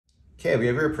Okay, we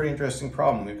have here a pretty interesting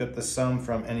problem. We've got the sum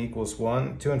from n equals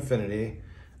 1 to infinity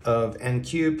of n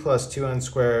cubed plus 2n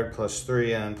squared plus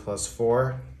 3n plus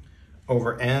 4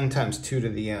 over n times 2 to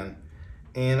the n.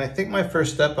 And I think my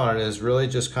first step on it is really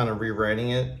just kind of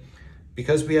rewriting it.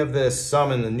 Because we have this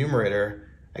sum in the numerator,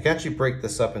 I can actually break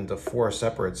this up into 4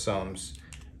 separate sums.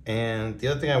 And the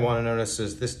other thing I want to notice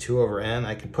is this 2 over n.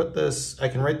 I can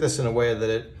write this in a way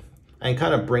that I can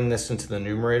kind of bring this into the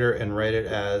numerator and write it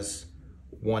as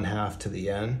 1/2 to the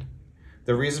n.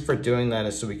 The reason for doing that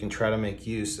is so we can try to make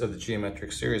use of the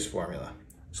geometric series formula.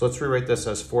 So let's rewrite this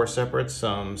as 4 separate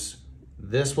sums.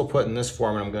 This we'll put in this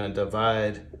form, and I'm going to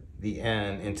divide the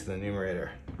n into the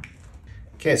numerator.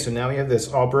 Okay, so now we have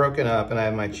this all broken up, and I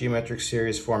have my geometric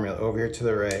series formula over here to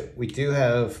the right. We do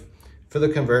have, for the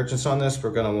convergence on this, we're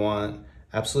going to want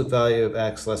absolute value of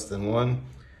x less than 1.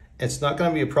 It's not going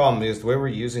to be a problem because the way we're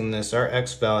using this, our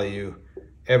x value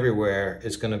everywhere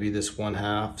is going to be this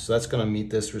 1/2, so that's going to meet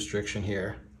this restriction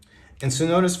here. And so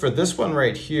notice for this one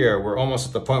right here, we're almost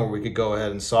at the point where we could go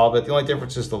ahead and solve it. The only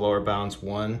difference is the lower bound's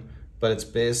 1, but it's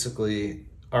basically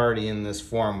already in this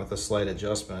form with a slight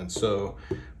adjustment. So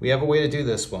we have a way to do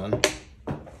this one.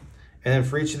 And then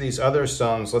for each of these other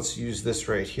sums, let's use this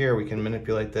right here. We can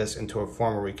manipulate this into a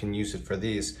form where we can use it for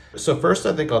these. So first,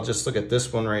 I think I'll just look at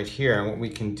this one right here. And what we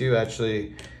can do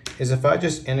actually is if I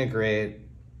just integrate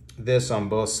this on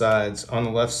both sides, on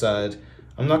the left side,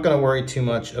 I'm not going to worry too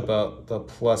much about the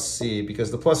plus c,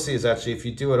 because the plus c is actually, if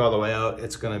you do it all the way out,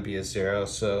 it's going to be a 0.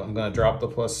 So I'm going to drop the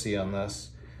plus c on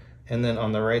this. And then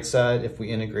on the right side, if we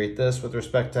integrate this with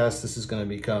respect to s, this is going to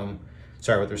become,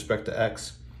 with respect to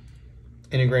x,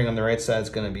 integrating on the right side is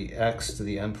going to be x to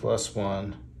the n plus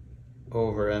 1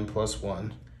 over n plus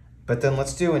 1. But then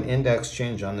let's do an index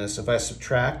change on this. If I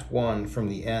subtract 1 from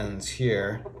the n's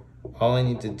here, all I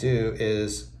need to do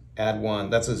is add 1.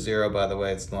 That's a 0, by the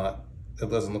way. It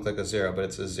doesn't look like a 0, but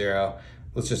it's a 0.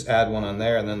 Let's just add 1 on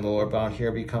there, and then the lower bound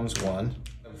here becomes 1.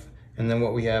 And then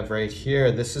what we have right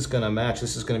here, this is going to match.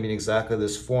 This is going to be in exactly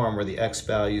this form where the x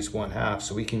value is 1/2.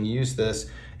 So we can use this.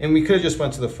 And we could have just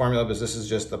went to the formula, because this is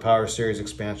just the power series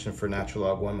expansion for natural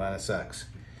log 1 minus x.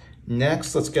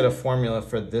 Next, let's get a formula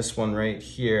for this one right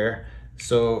here.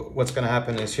 So what's going to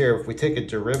happen is here, if we take a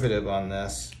derivative on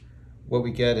this, what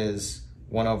we get is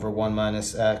 1 over 1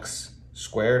 minus x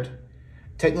squared.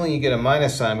 Technically, you get a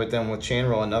minus sign, but then with chain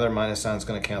rule, another minus sign is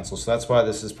going to cancel. So that's why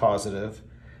this is positive.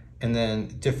 And then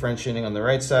differentiating on the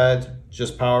right side,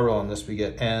 just power rule on this, we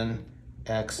get n,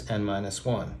 x, n minus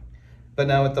 1. But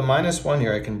now with the minus 1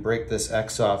 here, I can break this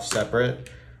x off separate.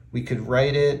 We could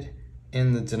write it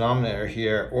in the denominator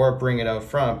here or bring it out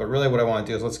front. But really what I want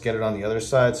to do is let's get it on the other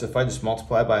side. So if I just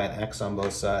multiply by an x on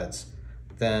both sides,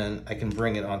 then I can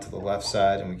bring it onto the left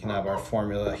side, and we can have our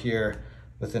formula here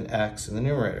with an x in the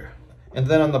numerator. And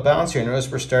then on the bounds here,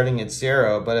 notice we're starting at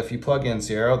 0, but if you plug in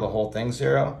 0, the whole thing's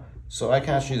 0. So I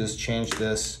can actually just change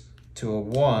this to a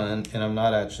 1, and I'm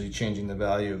not actually changing the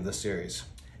value of the series.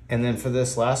 And then for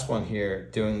this last one here,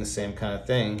 doing the same kind of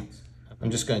thing,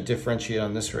 I'm just going to differentiate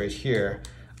on this right here.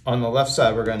 On the left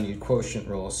side, we're going to need quotient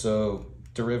rule. So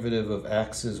derivative of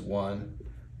x is 1.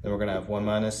 Then we're going to have 1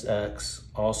 minus x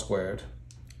all squared.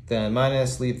 Then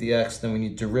minus, leave the x, then we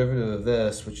need derivative of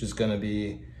this, which is going to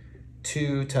be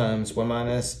 2 times 1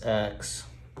 minus x.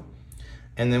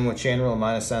 And then with chain rule,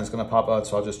 minus sign is going to pop out,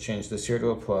 so I'll just change this here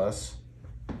to a plus.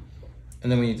 And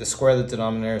then we need to square the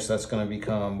denominator, so that's going to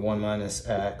become 1 minus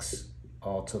x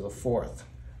all to the 4th.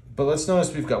 But let's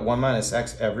notice we've got 1 minus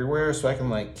x everywhere, so I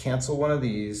can cancel one of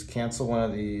these, cancel one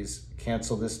of these,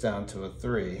 cancel this down to a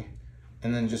 3.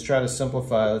 And then just try to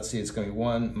simplify. Let's see, it's going to be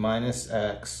 1 minus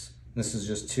x. This is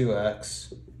just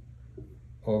 2x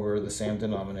over the same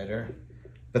denominator.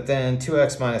 But then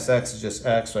 2x minus x is just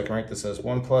x, so I can write this as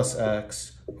 1 plus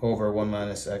x over 1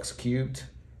 minus x cubed.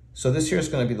 So this here is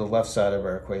going to be the left side of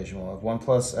our equation. We'll have 1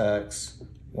 plus x,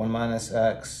 1 minus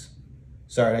x.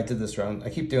 Sorry, I did this wrong. I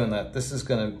keep doing that.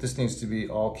 This needs to be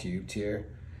all cubed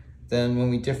here. Then when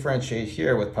we differentiate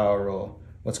here with power rule,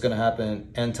 what's going to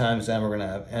happen? N times n, we're going to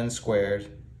have n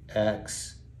squared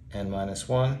x n minus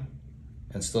 1,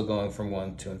 and still going from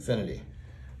 1 to infinity.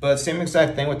 But same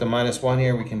exact thing with the minus 1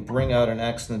 here. We can bring out an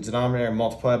x in the denominator,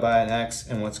 multiply by an x,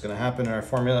 and what's going to happen in our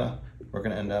formula? We're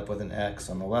going to end up with an x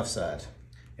on the left side.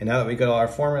 And now that we got all our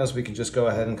formulas, we can just go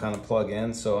ahead and kind of plug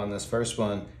in. So on this first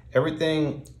one,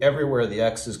 everywhere the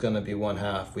x is going to be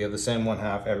 1/2. We have the same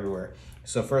 1/2 everywhere.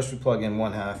 So first we plug in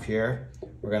 1/2 here.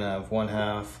 We're going to have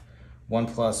 1/2. 1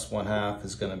 plus 1/2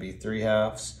 is going to be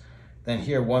 3/2. Then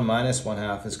here 1 minus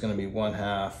 1/2 is going to be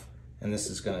 1/2, and this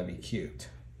is going to be cubed.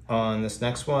 On this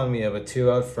next one, we have a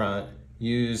 2 out front.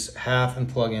 Use half and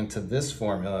plug into this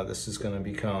formula. This is going to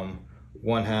become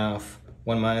 1 half.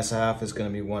 1 minus a half is going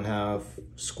to be 1 half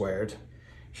squared.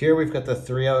 Here we've got the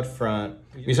 3 out front.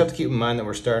 We just have to keep in mind that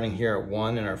we're starting here at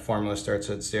 1 and our formula starts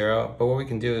at 0. But what we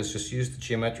can do is just use the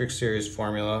geometric series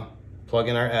formula, plug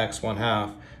in our x, 1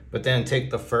 half, but then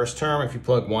take the first term. If you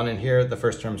plug 1 in here, the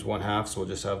first term is 1 half, so we'll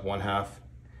just have 1 half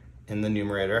in the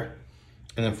numerator.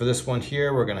 And then for this one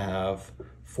here, we're going to have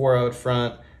 4 out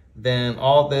front. Then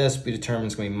all this we determine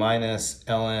is going to be minus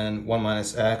ln 1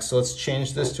 minus x. So let's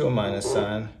change this to a minus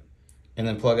sign. And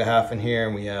then plug a half in here,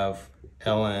 and we have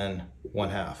ln 1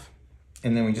 half.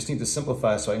 And then we just need to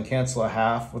simplify, so I can cancel a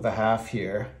half with a half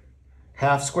here.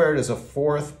 Half squared is a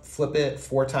fourth. Flip it,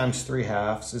 4 times 3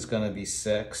 halves is going to be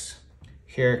 6.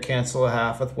 Here, cancel a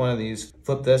half with one of these.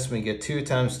 Flip this, and we get 2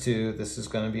 times 2. This is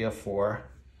going to be a 4.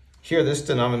 Here, this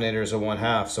denominator is a 1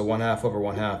 half, so 1 half over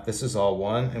 1 half. This is all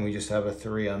 1, and we just have a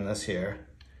 3 on this here.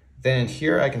 Then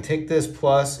here, I can take this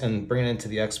plus and bring it into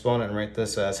the exponent and write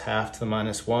this as half to the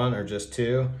minus 1, or just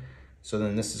 2. So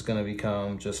then this is going to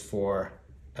become just 4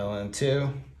 ln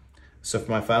 2. So for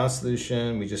my final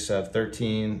solution, we just have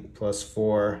 13 plus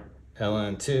 4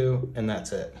 ln 2, and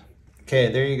that's it.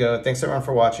 Okay, there you go. Thanks everyone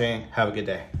for watching. Have a good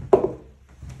day.